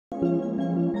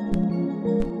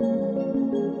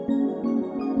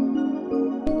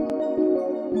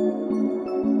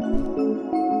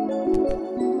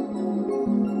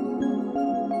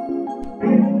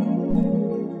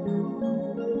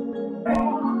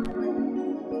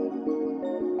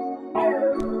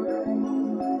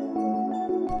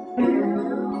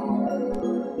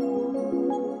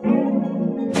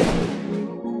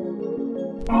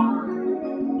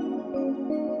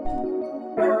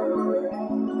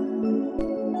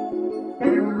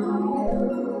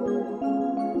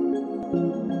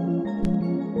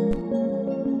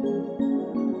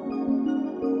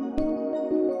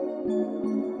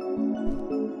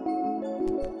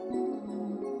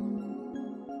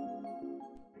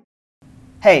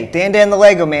Hey, Dan the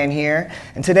Lego Man here,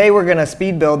 and today we're going to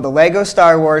speed build the Lego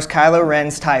Star Wars Kylo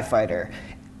Ren's TIE Fighter.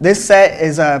 This set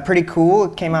is pretty cool.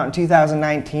 It came out in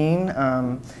 2019.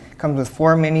 Comes with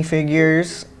 4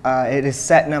 minifigures. It is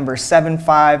set number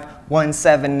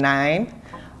 75179.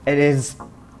 It is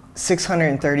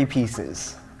 630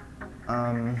 pieces.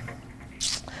 It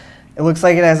looks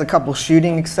like it has a couple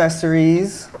shooting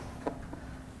accessories.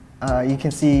 You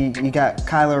can see you got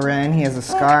Kylo Ren. He has a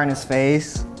scar on his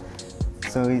face.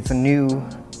 So it's a new,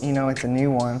 it's a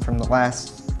new one from the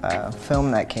last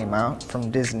film that came out from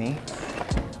Disney.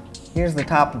 Here's the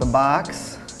top of the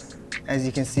box. As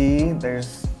you can see,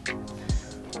 there's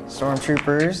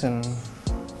stormtroopers and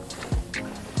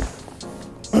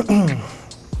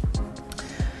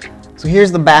so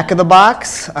here's the back of the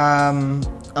box on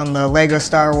the Lego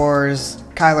Star Wars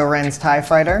Kylo Ren's TIE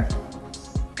Fighter.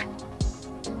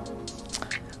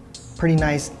 Pretty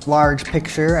nice large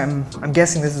picture. I'm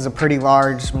guessing this is a pretty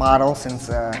large model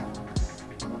since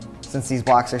these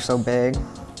blocks are so big,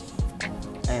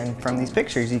 and from these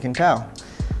pictures you can tell.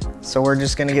 So we're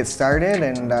just gonna get started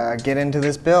and get into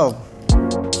this build.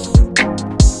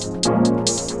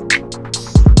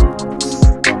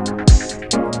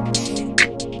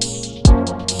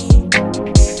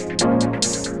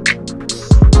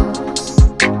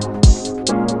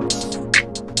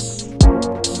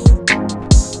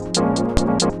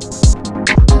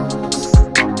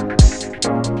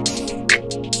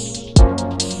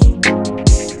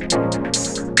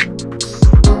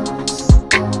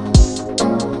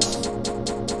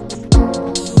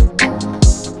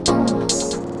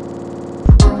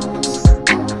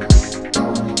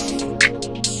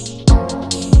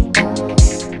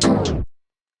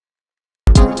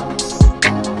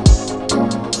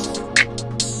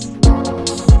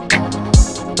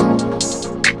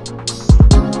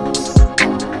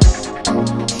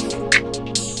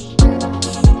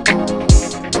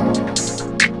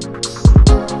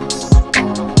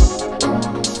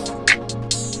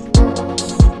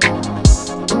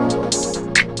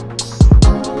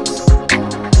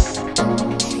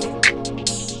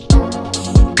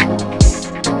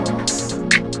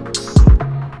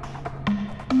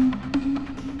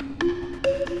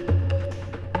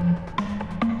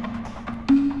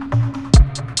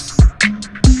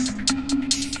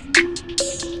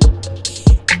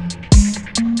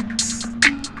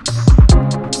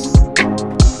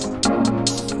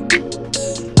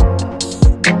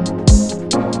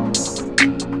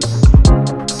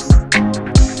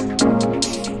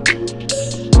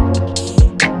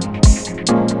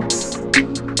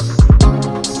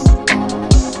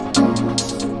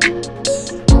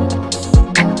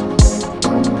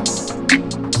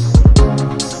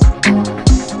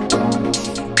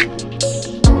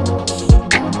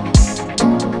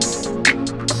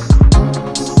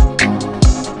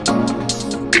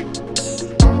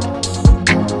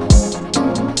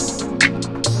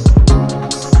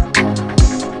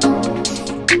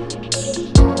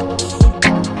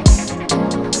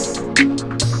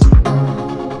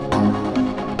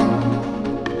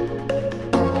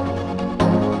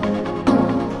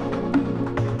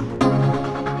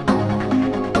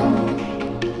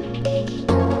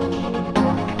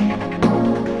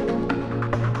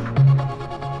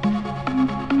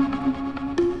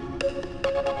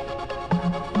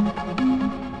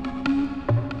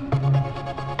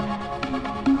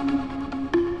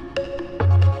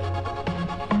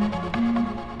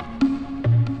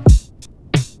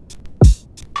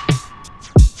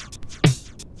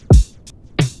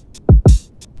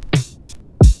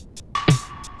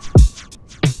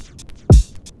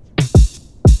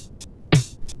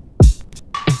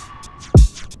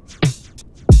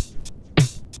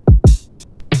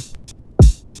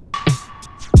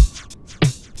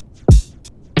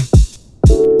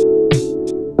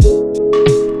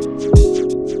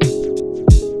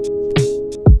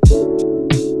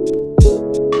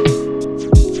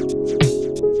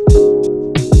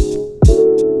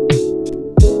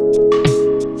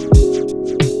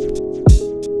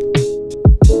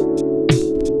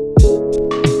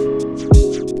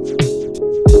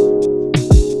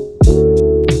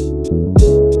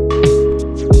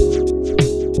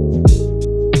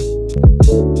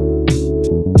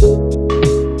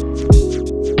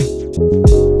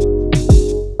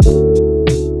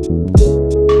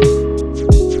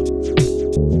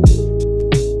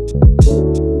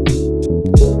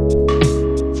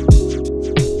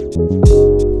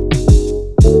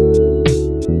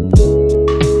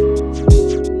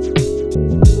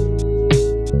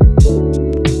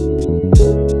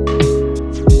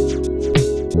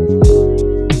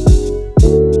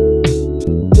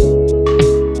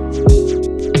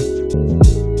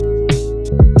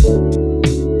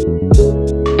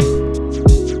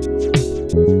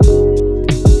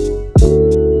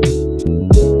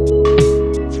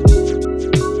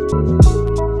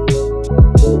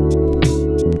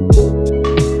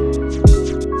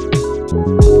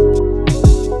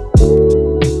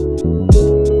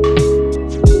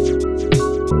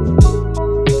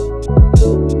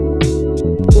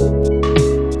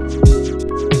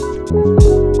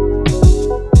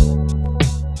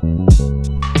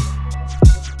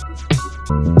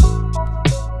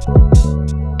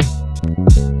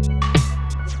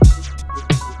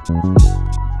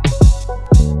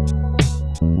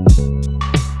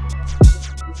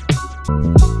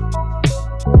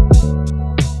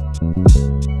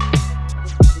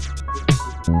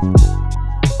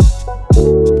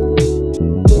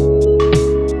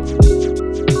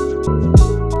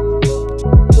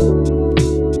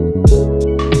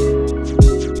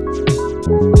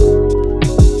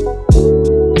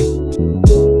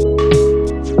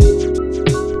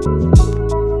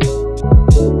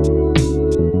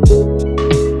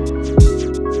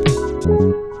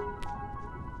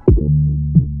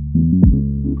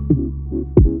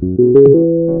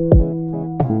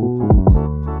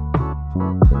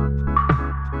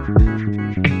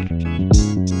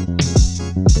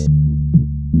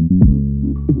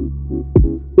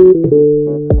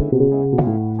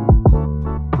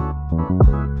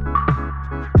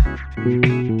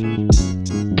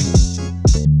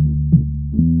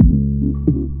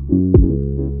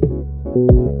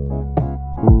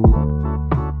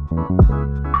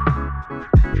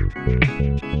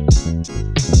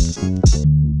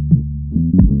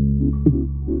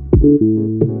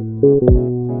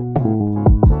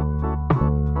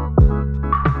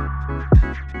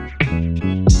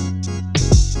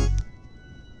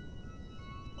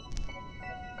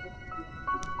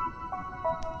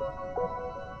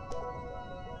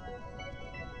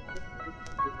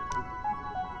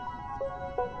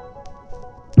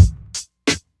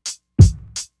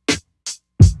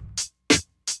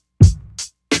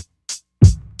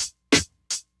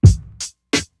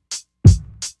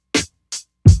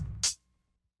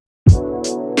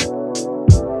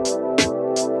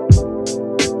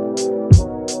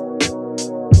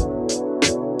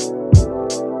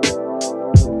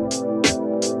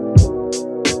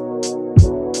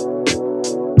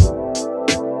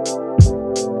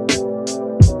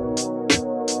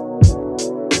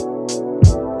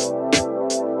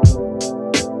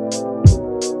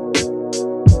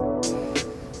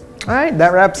 All right,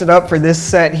 that wraps it up for this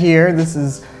set here. This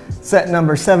is set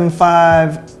number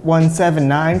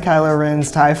 75179, Kylo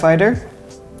Ren's TIE Fighter.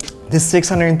 This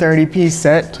 630 piece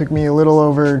set took me a little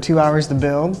over 2 hours to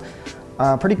build.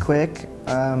 Pretty quick.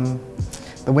 The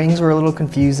wings were a little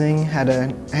confusing. Had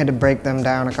to break them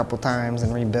down a couple times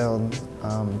and rebuild.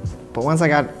 But once I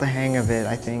got the hang of it,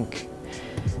 I think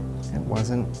it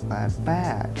wasn't that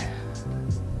bad.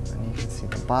 And you can see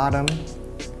the bottom.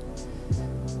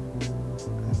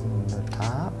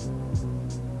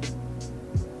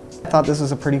 I thought this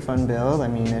was a pretty fun build. I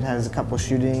mean, it has a couple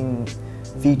shooting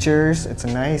features. It's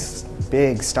a nice,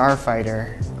 big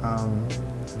starfighter,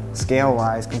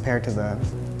 scale-wise, compared to the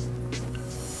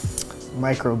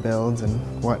micro builds and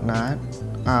whatnot.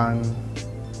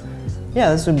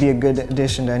 Yeah, this would be a good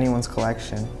addition to anyone's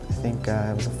collection. I think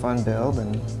it was a fun build,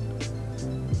 and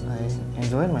I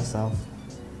enjoyed myself.